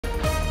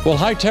Well,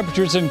 high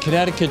temperatures in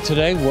Connecticut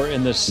today were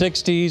in the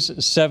 60s,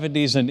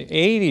 70s, and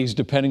 80s,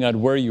 depending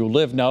on where you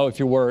live. Now, if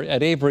you were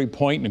at Avery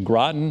Point in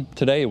Groton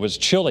today, it was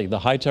chilly. The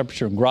high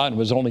temperature in Groton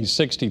was only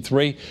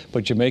 63,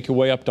 but you make your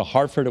way up to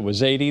Hartford, it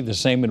was 80. The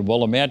same in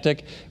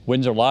Willimantic,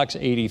 Windsor Locks,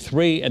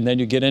 83. And then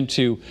you get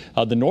into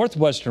the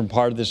northwestern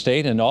part of the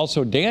state and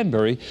also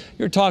Danbury.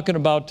 You're talking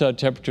about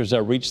temperatures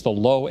that reach the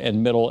low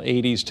and middle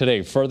 80s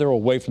today, further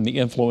away from the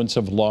influence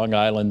of Long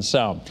Island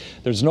Sound.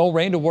 There's no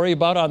rain to worry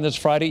about on this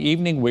Friday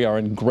evening. We are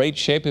in great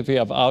shape if you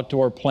have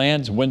outdoor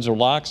plans. Windsor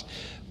Locks,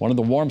 one of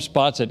the warm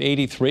spots at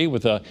 83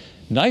 with a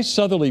nice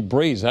southerly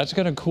breeze. That's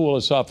going to cool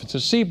us off. It's a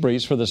sea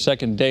breeze for the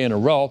second day in a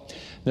row.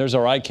 There's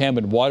our ICAM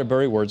in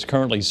Waterbury, where it's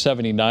currently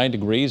 79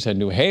 degrees, and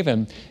New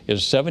Haven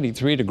is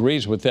 73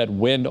 degrees with that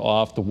wind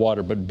off the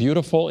water. But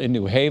beautiful in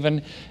New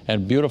Haven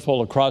and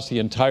beautiful across the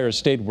entire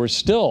state. We're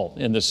still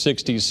in the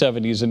 60s,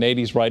 70s, and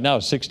 80s right now.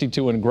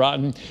 62 in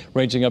Groton,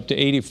 ranging up to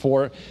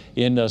 84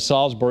 in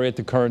Salisbury at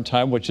the current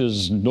time, which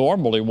is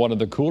normally one of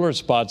the cooler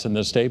spots in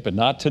the state, but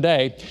not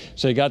today.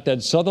 So you got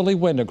that southerly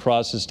wind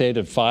across the state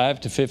at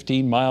 5 to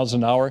 15 miles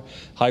an hour.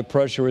 High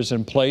pressure is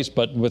in place,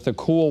 but with the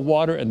cool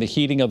water and the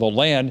heating of the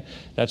land,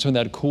 that's when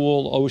that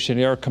cool ocean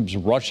air comes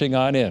rushing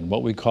on in,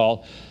 what we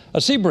call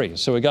a sea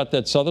breeze. So we got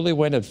that southerly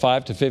wind at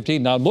 5 to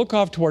 15. Now look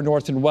off to our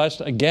north and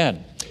west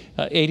again.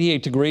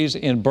 88 degrees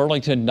in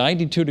Burlington,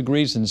 92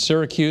 degrees in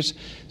Syracuse.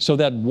 So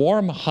that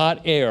warm,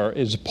 hot air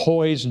is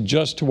poised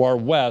just to our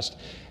west,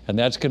 and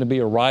that's going to be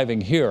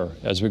arriving here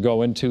as we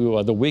go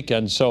into the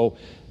weekend. So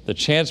the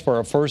chance for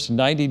our first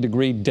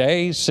 90-degree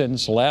day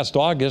since last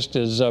August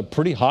is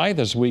pretty high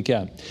this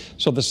weekend.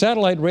 So the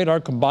satellite radar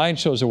combined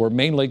shows that we're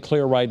mainly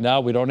clear right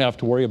now. We don't have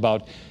to worry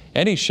about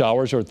any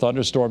showers or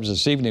thunderstorms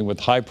this evening with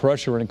high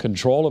pressure and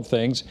control of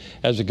things.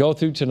 As we go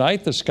through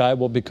tonight, the sky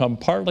will become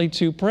partly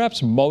to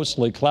perhaps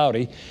mostly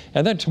cloudy,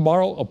 and then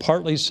tomorrow a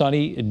partly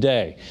sunny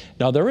day.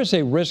 Now there is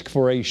a risk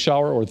for a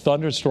shower or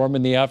thunderstorm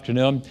in the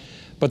afternoon,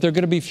 but they're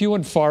going to be few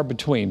and far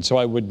between, so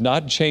I would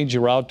not change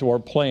your outdoor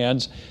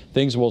plans.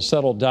 Things will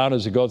settle down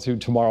as we go through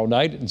tomorrow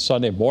night, and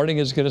Sunday morning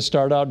is going to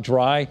start out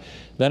dry.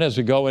 Then as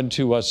we go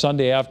into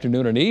Sunday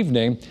afternoon and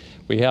evening,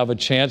 we have a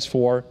chance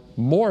for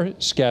more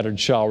scattered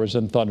showers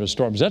and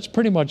thunderstorms. That's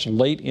pretty much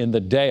late in the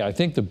day. I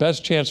think the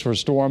best chance for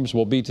storms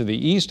will be to the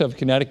east of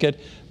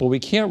Connecticut, but we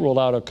can't rule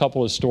out a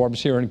couple of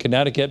storms here in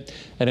Connecticut.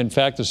 And in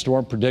fact, the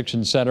Storm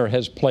Prediction Center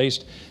has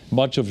placed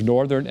much of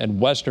northern and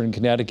western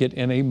Connecticut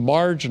in a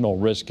marginal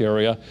risk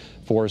area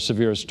for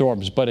severe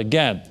storms. But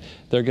again,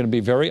 they're going to be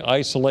very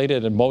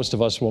isolated, and most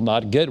of us will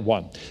not get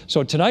one.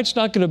 So tonight's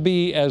not going to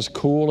be as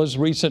cool as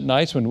recent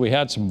nights when we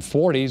had some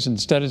 40s.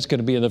 Instead, it's going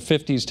to be in the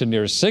 50s to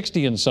near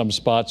 60 in some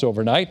spots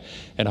overnight,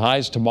 and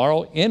highs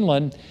tomorrow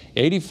inland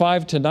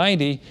 85 to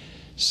 90.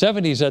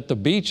 70s at the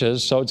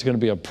beaches, so it's going to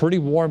be a pretty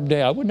warm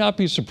day. I would not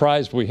be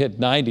surprised if we hit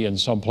 90 in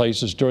some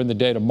places during the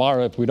day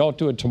tomorrow. If we don't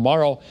do it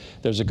tomorrow,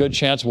 there's a good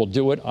chance we'll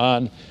do it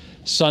on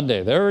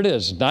Sunday. There it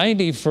is,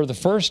 90 for the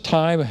first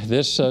time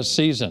this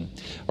season.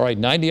 All right,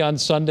 90 on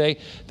Sunday,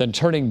 then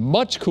turning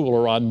much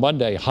cooler on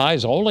Monday.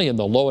 Highs only in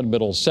the low and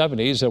middle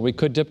 70s, and we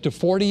could dip to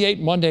 48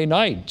 Monday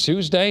night.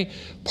 Tuesday,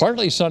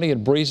 partly sunny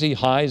and breezy,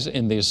 highs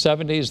in the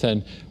 70s,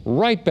 then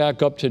right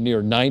back up to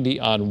near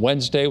 90 on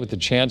Wednesday with the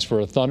chance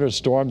for a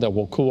thunderstorm that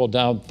will cool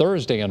down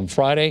Thursday and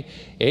Friday.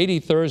 80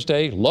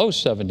 Thursday, low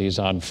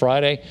 70s on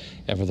Friday.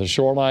 And for the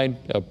shoreline,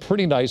 a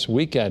pretty nice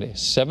weekend,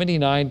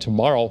 79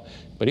 tomorrow.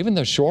 But even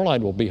the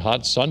shoreline will be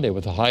hot Sunday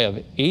with a high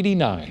of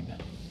 89.